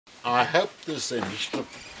I hope this initiative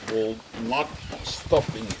will not stop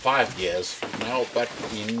in 5 years from now, but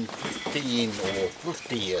in 15 or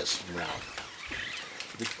 50 years from now,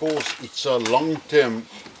 because it's a long-term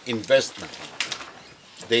investment.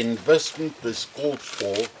 The investment is called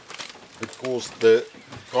for because the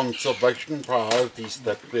conservation priorities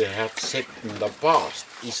that we have set in the past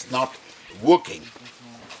is not working.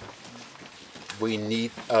 We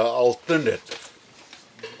need an alternative.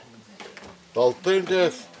 The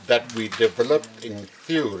alternative that we developed in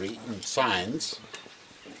theory, in science,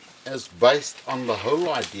 is based on the whole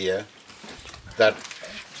idea that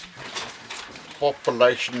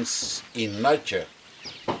populations in nature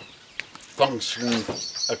function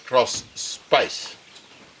across space,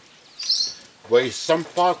 where some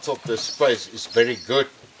parts of the space is very good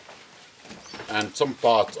and some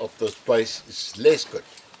parts of the space is less good.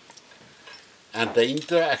 And the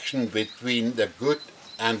interaction between the good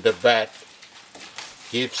and the bad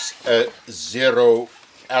gives a zero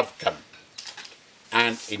outcome.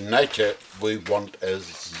 And in nature, we want a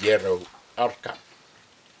zero outcome.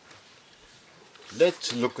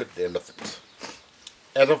 Let's look at elephants.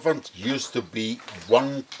 Elephants used to be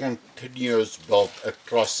one continuous belt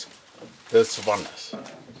across the savannas.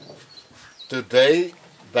 Today,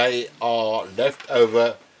 they are left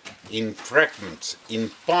over in fragments,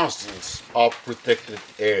 in parcels of protected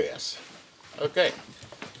areas. Okay,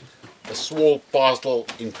 a small parcel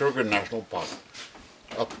in Hwange National Park,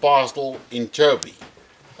 a parcel in Chobe,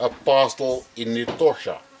 a parcel in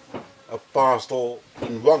Etosha, a parcel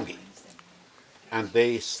in Hwange, and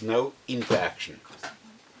there is no interaction.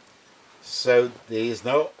 So there is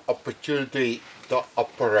no opportunity to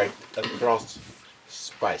operate across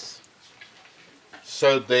space.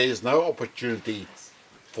 So there is no opportunity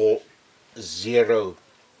for zero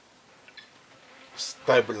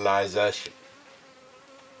stabilization.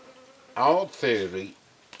 Our theory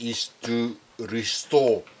is to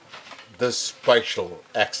restore the spatial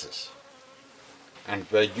axis. And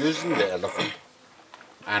we're using the elephant,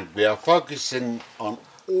 and we are focusing on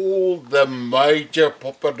all the major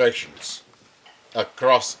populations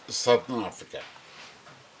across Southern Africa.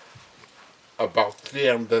 About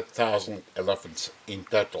 300,000 elephants in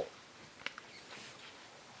total.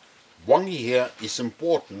 Hwange here is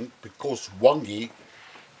important because Hwange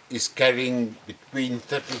is carrying between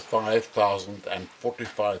 35,000 and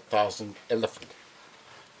 45,000 elephants.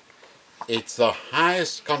 It's the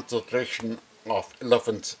highest concentration of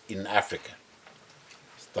elephants in Africa.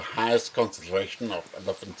 It's the highest concentration of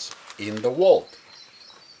elephants in the world.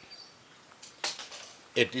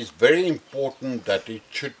 It is very important that it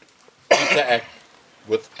should interact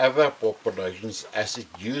with other populations as it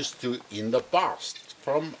used to in the past.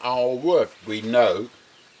 From our work, we know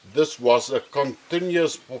this was a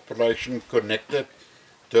continuous population connected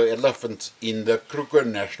to elephants in the Hwange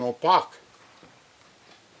National Park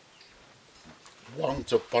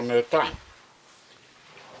once upon a time.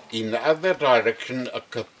 In the other direction, a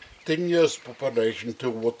continuous population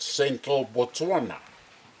towards central Botswana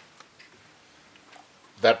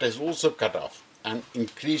that is also cut off and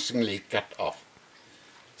increasingly cut off.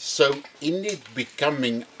 So in it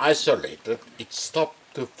becoming isolated, it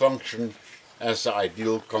stopped to function as an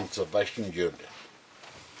ideal conservation unit.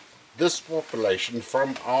 This population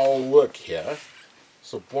from our work here,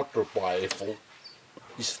 supported by EFL,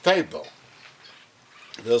 is stable.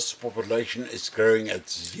 This population is growing at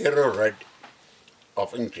zero rate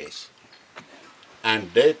of increase.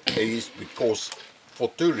 And that is because,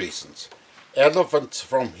 for two reasons. Elephants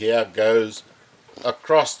from here goes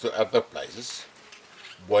across to other places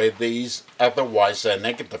where there is otherwise a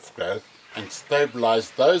negative growth and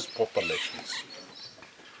stabilize those populations.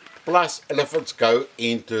 Plus, elephants go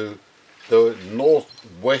into the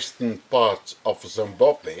northwestern parts of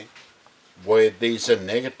Zimbabwe where there is a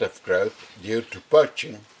negative growth due to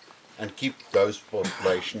poaching and keep those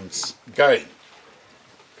populations going.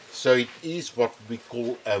 So it is what we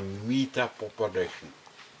call a meta-population.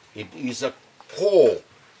 It is a core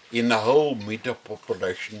in the whole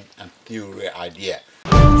meta-population and theory idea.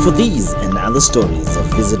 For these and other stories,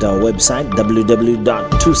 visit our website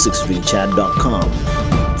www.263chat.com.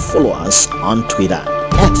 Follow us on Twitter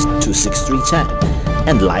 @263chat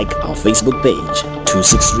and like our Facebook page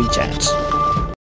 263chat.